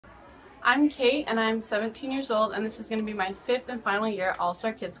I'm Kate and I'm 17 years old and this is going to be my 5th and final year at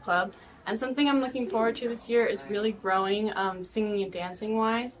All-Star Kids Club. And something I'm looking forward to this year is really growing singing and dancing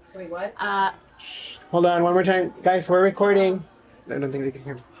wise. Wait, what? Shh. Hold on, one more time. Guys, we're recording. I don't think they can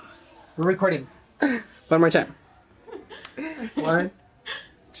hear me. We're recording. One more time. 1,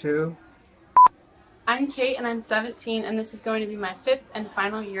 2. I'm Kate and I'm 17 and this is going to be my 5th and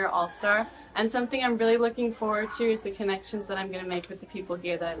final year All-Star. And something I'm really looking forward to is the connections that I'm going to make with the people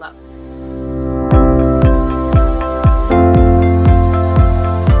here that I love.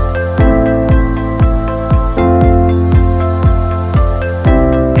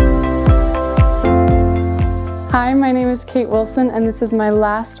 Hi, my name is Kate Wilson and this is my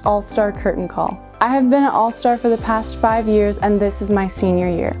last All-Star curtain call. I have been an All-Star for the past 5 years and this is my senior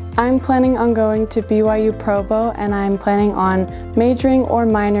year. I'm planning on going to BYU Provo and I'm planning on majoring or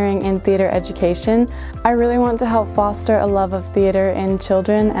minoring in theater education. I really want to help foster a love of theater in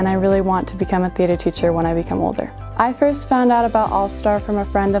children and I really want to become a theater teacher when I become older. I first found out about All-Star from a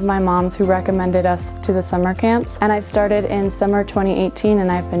friend of my mom's who recommended us to the summer camps, and I started in summer 2018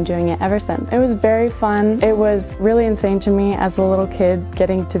 and I've been doing it ever since. It was very fun. It was really insane to me as a little kid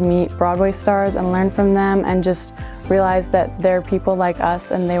getting to meet Broadway stars and learn from them and just realize that they're people like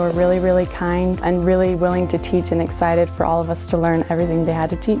us and they were really kind and really willing to teach and excited for all of us to learn everything they had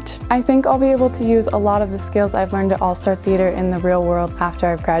to teach. I think I'll be able to use a lot of the skills I've learned at All-Star Theater in the real world after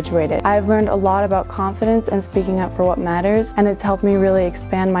I've graduated. I've learned a lot about confidence and speaking up for what matters, and it's helped me really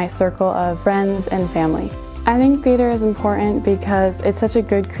expand my circle of friends and family. I think theater is important because it's such a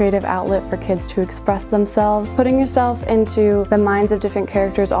good creative outlet for kids to express themselves. Putting yourself into the minds of different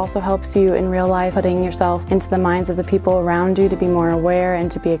characters also helps you in real life, putting yourself into the minds of the people around you to be more aware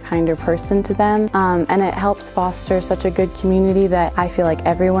and to be a kinder person to them. And it helps foster such a good community that I feel like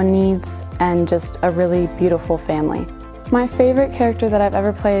everyone needs, and just a really beautiful family. My favorite character that I've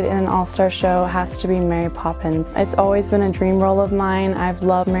ever played in an All-Star show has to be Mary Poppins. It's always been a dream role of mine. I've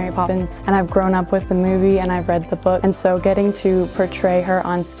loved Mary Poppins and I've grown up with the movie and I've read the book, and so getting to portray her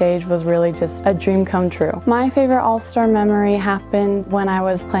on stage was really just a dream come true. My favorite All-Star memory happened when I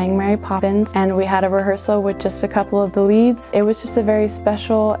was playing Mary Poppins and we had a rehearsal with just a couple of the leads. It was just a very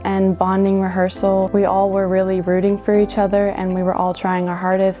special and bonding rehearsal. We all were really rooting for each other and we were all trying our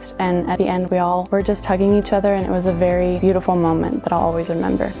hardest, and at the end we all were just hugging each other, and it was a very beautiful moment that I'll always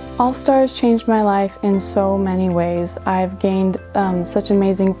remember. All-Stars changed my life in so many ways. I've gained such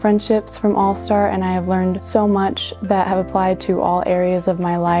amazing friendships from All-Star, and I have learned so much that have applied to all areas of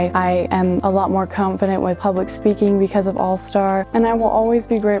my life. I am a lot more confident with public speaking because of All-Star, and I will always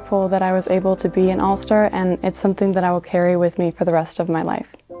be grateful that I was able to be an All-Star, and it's something that I will carry with me for the rest of my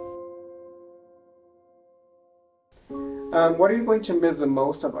life. What are you going to miss the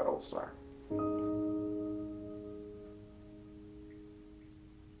most about All-Star?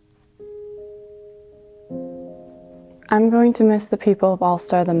 I'm going to miss the people of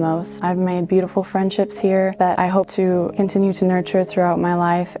All-Star the most. I've made beautiful friendships here that I hope to continue to nurture throughout my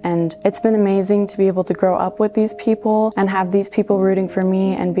life, and it's been amazing to be able to grow up with these people and have these people rooting for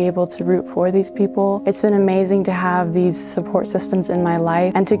me and be able to root for these people. It's been amazing to have these support systems in my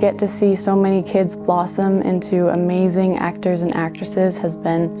life, and to get to see so many kids blossom into amazing actors and actresses has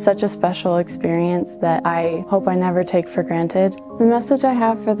been such a special experience that I hope I never take for granted. The message I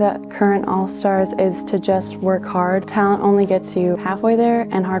have for the current All-Stars is to just work hard. Talent only gets you halfway there,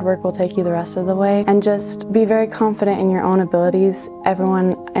 and hard work will take you the rest of the way. And just be very confident in your own abilities.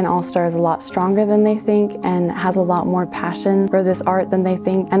 Everyone in All-Star is a lot stronger than they think and has a lot more passion for this art than they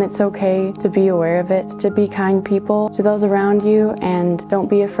think, and it's okay to be aware of it, to be kind people to those around you, and don't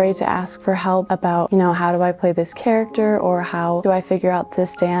be afraid to ask for help about, how do I play this character, or how do I figure out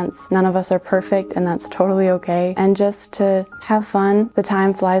this dance? None of us are perfect, and that's totally okay. And just to have fun. The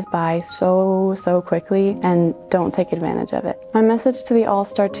time flies by so quickly, and don't take advantage of it. My message to the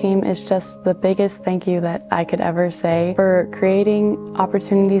All-Star team is just the biggest thank you that I could ever say for creating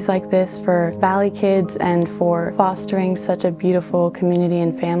opportunities like this for Valley kids, and for fostering such a beautiful community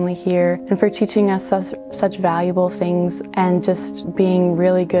and family here, and for teaching us such valuable things, and just being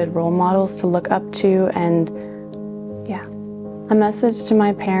really good role models to look up to. And yeah. A message to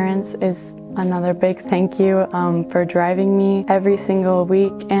my parents is another big thank you for driving me every single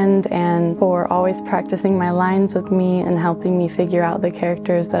weekend, and for always practicing my lines with me and helping me figure out the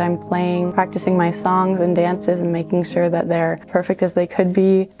characters that I'm playing, practicing my songs and dances and making sure that they're perfect as they could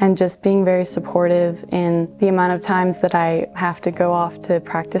be, and just being very supportive in the amount of times that I have to go off to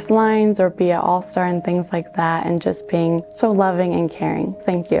practice lines or be at All-Star and things like that, and just being so loving and caring.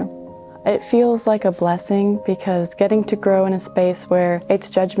 Thank you. It feels like a blessing because getting to grow in a space where it's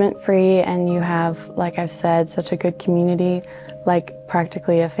judgment-free and you have, like I've said, such a good community, like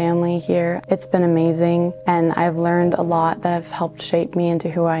practically a family here. It's been amazing, and I've learned a lot that have helped shape me into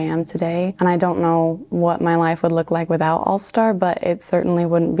who I am today. And I don't know what my life would look like without All-Star, but it certainly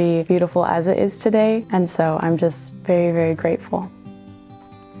wouldn't be beautiful as it is today. And so I'm just very, very grateful.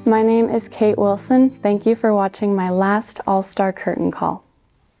 My name is Kate Wilson. Thank you for watching my last All-Star curtain call.